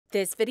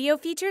This video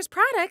features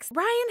products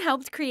Ryan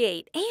helped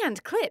create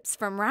and clips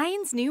from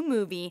Ryan's new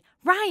movie,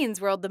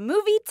 Ryan's World, the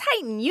Movie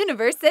Titan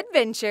Universe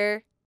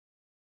Adventure.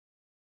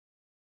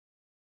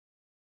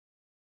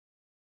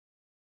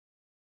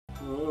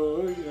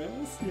 Oh,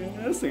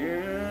 yes,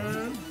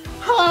 and...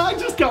 I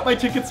just got my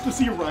tickets to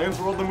see Ryan's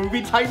World, the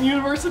Movie Titan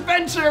Universe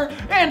Adventure,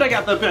 and I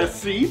got the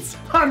best seats.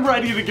 I'm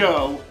ready to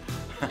go.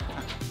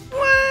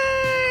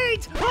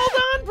 Wait!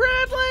 Hold on,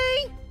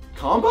 Bradley!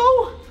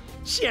 Combo?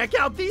 Check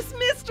out this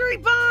mystery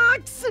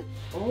box!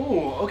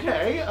 Oh,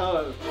 okay.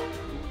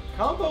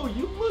 Combo,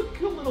 you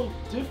look a little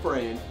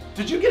different.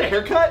 Did you get a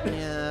haircut?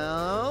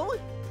 No.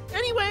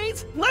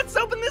 Anyways, let's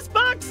open this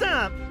box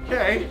up.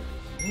 Okay.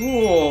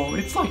 Whoa,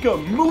 it's like a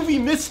movie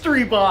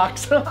mystery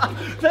box.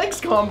 Thanks,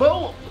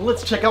 Combo.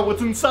 Let's check out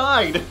what's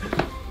inside.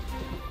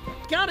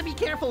 Gotta be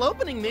careful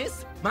opening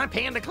this. My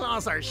panda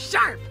claws are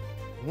sharp.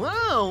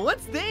 Whoa,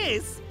 what's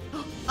this?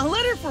 A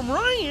letter from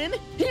Ryan.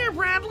 Here,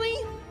 Bradley.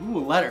 Ooh, a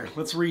letter.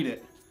 Let's read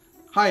it.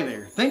 Hi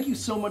there. Thank you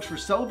so much for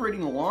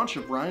celebrating the launch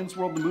of Ryan's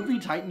World, the Movie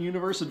Titan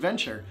Universe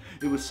Adventure.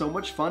 It was so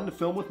much fun to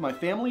film with my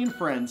family and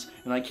friends,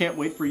 and I can't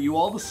wait for you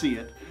all to see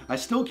it. I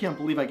still can't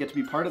believe I get to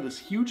be part of this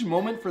huge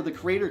moment for the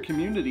creator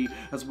community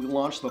as we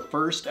launch the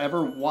first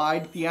ever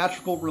wide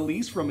theatrical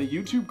release from a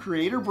YouTube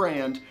creator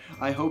brand.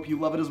 I hope you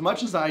love it as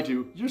much as I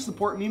do. Your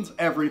support means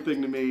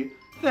everything to me.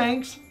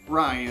 Thanks,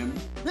 Ryan.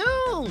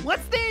 Ooh,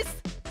 what's this?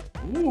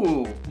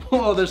 Ooh,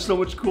 whoa, there's so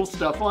much cool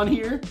stuff on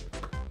here.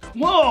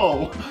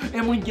 Whoa!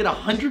 And we get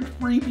 100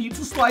 free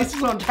pizza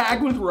slices on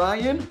Tag with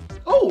Ryan.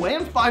 Oh,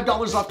 and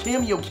 $5 off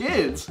Cameo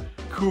Kids.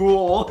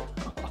 Cool.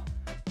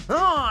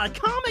 Oh, a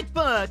comic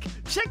book!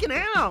 Check it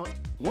out!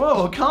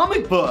 Whoa, a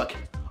comic book!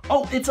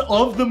 Oh, it's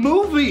of the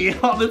movie!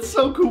 Oh, that's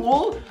so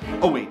cool!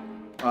 Oh, wait.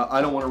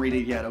 I don't want to read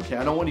it yet, okay?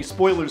 I don't want any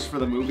spoilers for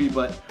the movie,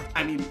 but,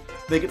 I mean,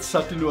 they get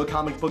sucked into a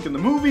comic book in the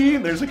movie,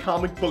 and there's a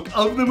comic book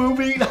of the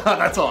movie.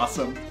 That's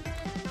awesome.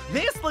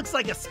 This looks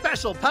like a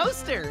special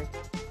poster.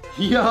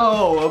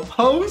 Yo, a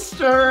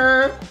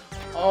poster!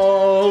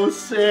 Oh,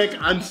 sick.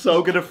 I'm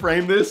so gonna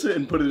frame this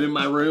and put it in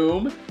my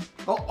room.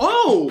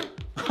 Oh!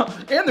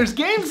 And there's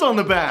games on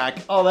the back.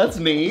 Oh, that's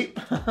neat.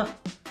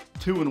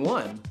 2 in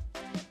 1.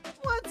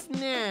 What's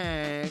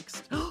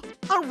next?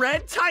 A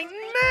red Titan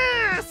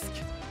mask!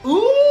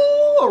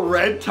 Ooh, a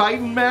red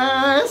Titan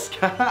mask.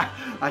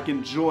 I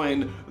can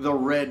join the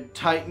Red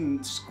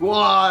Titan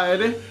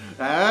squad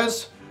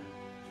as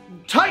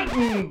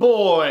Titan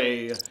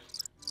Boy.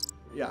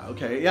 Yeah,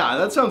 okay, yeah,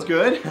 that sounds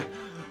good.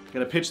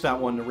 Gotta pitch that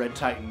one to Red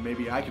Titan.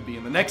 Maybe I could be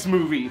in the next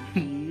movie.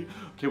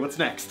 Okay, what's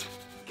next?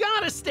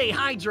 Gotta stay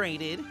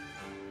hydrated.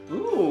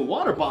 Ooh,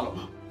 water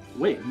bottle.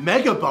 Wait,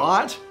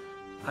 Megabot?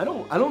 I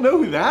don't know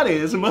who that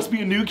is. It must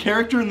be a new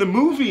character in the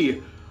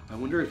movie. I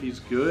wonder if he's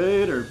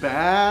good or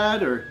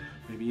bad or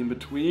maybe in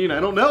between.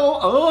 I don't know.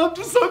 Oh, I'm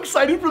just so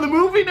excited for the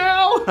movie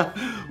now.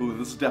 Ooh,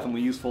 this is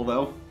definitely useful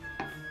though.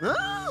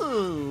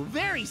 Ooh,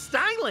 very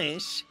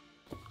stylish.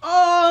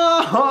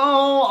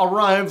 Oh, a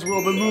Ryan's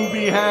World, the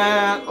movie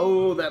hat.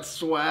 Oh, that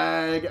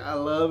swag. I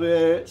love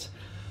it.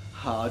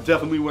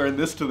 Definitely wearing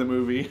this to the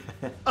movie.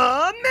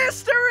 A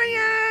mystery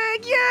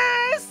egg,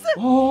 yes!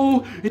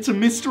 Oh, it's a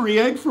mystery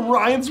egg from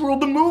Ryan's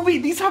World, the movie.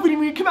 These haven't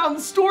even come out in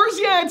stores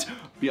yet.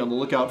 Be on the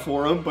lookout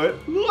for them, but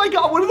ooh, I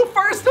got one of the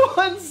first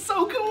ones.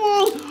 So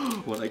cool.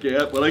 What I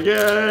get.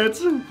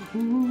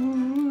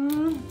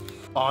 Ooh.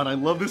 Oh, and I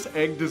love this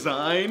egg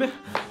design.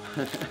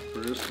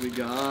 First we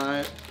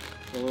got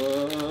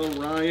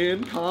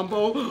Ryan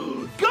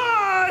combo.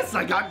 Gus!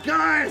 I got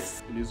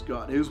Gus! And he's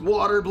got his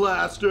water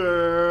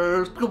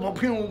blasters.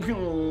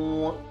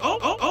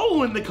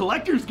 Oh, and the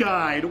collector's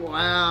guide.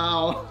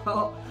 Wow.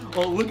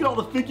 Oh, look at all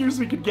the figures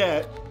we could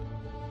get.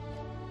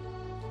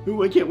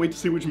 Ooh, I can't wait to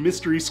see which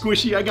mystery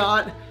squishy I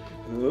got.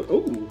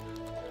 Oh,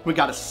 we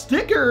got a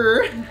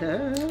sticker.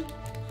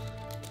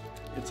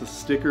 It's a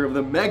sticker of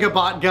the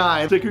Megabot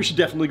guy. The sticker should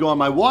definitely go on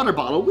my water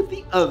bottle with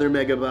the other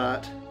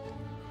Megabot.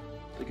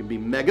 They can be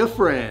mega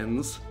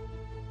friends.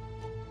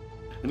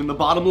 And in the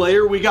bottom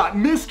layer, we got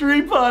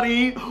Mystery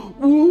Putty.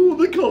 Ooh,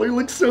 the color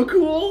looks so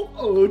cool.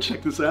 Oh,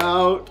 check this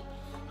out.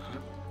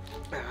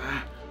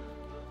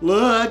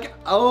 Look,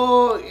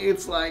 oh,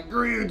 it's like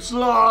green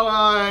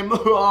slime.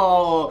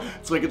 Oh,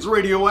 it's like it's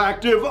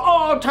radioactive.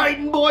 Oh,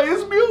 Titan Boy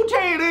is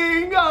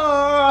mutating.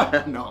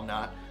 No, I'm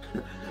not.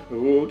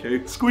 Okay,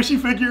 squishy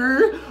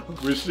figure.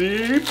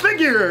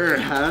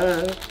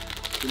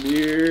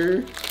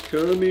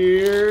 Come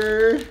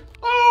here.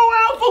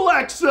 Oh, Alpha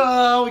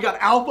Lexa! We got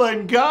Alpha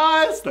and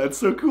Gus. That's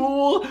so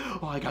cool.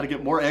 Oh, I gotta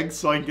get more eggs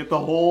so I can get the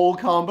whole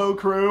combo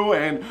crew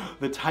and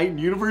the Titan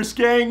Universe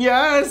gang.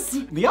 Yes!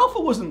 The Alpha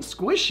wasn't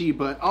squishy,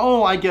 but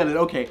oh, I get it.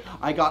 Okay,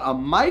 I got a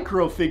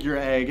micro figure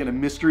egg and a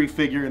mystery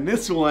figure in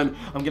this one.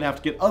 I'm gonna have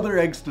to get other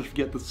eggs to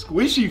get the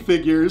squishy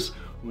figures.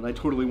 And I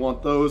totally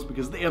want those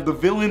because they have the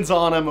villains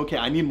on them. Okay,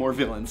 I need more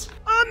villains.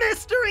 A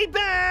mystery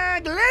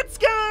bag! Let's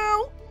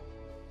go!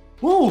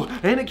 Oh,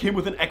 and it came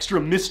with an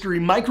extra mystery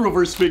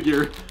microverse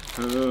figure.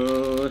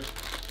 Let's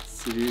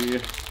see.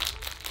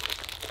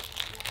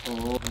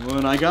 Oh,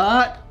 and I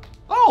got,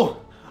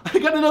 oh, I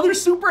got another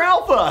super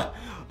alpha.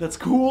 That's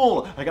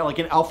cool. I got like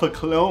an alpha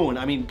clone.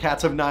 I mean,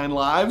 cats have 9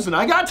 lives, and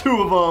I got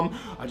 2 of them.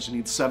 I just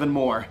need 7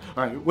 more.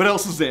 All right, what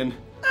else is in?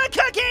 A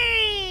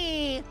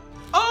cookie!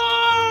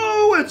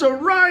 Oh, it's a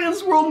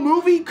Ryan's World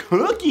movie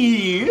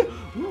cookie.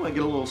 Ooh, I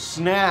get a little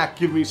snack.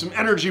 Give me some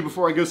energy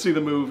before I go see the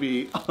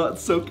movie. Oh,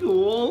 that's so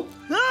cool.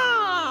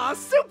 Ah,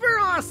 super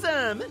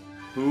awesome!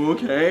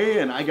 Okay,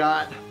 and I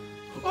got...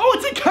 Oh,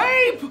 it's a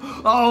cape!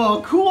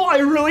 Oh, cool. I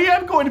really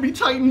am going to be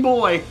Titan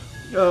Boy.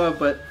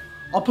 But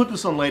I'll put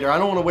this on later. I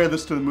don't want to wear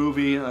this to the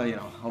movie. You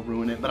know, I'll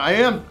ruin it. But I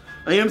am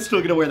still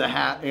going to wear the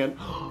hat. And...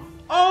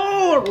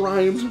 Oh, a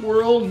Ryan's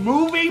World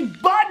movie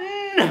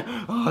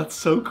button! Oh, that's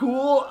so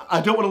cool. I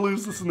don't want to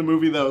lose this in the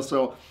movie though,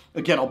 so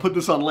again, I'll put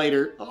this on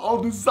later.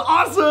 Oh, this is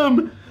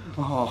awesome!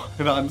 Oh,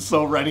 and I'm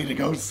so ready to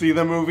go see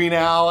the movie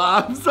now.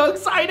 I'm so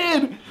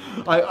excited!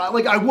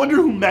 I wonder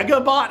who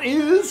Megabot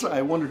is.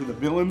 I wonder who the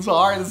villains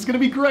are. This is gonna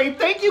be great.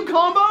 Thank you,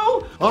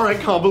 Combo! All right,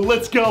 Combo,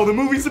 let's go. The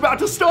movie's about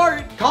to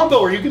start.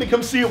 Combo, are you gonna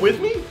come see it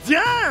with me?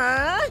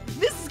 Duh!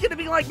 This is gonna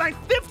be like my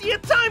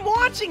 50th time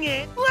watching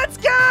it. Let's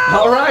go!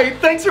 All right,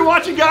 thanks for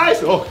watching,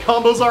 guys. Oh,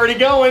 Combo's already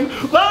going.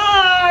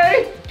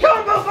 Bye!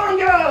 Combo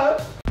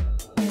Bunga!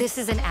 This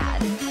is an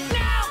ad.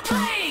 Now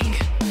playing!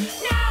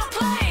 Now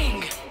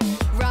playing!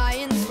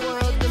 Ryan's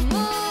World, the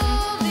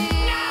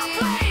movie. Now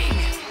playing!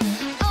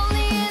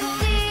 Only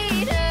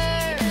in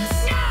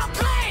theaters. Now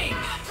playing!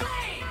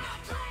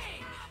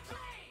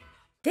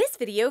 This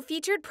video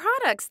featured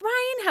products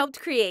Ryan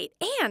helped create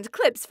and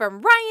clips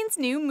from Ryan's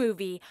new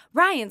movie,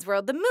 Ryan's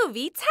World the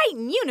Movie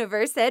Titan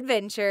Universe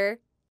Adventure.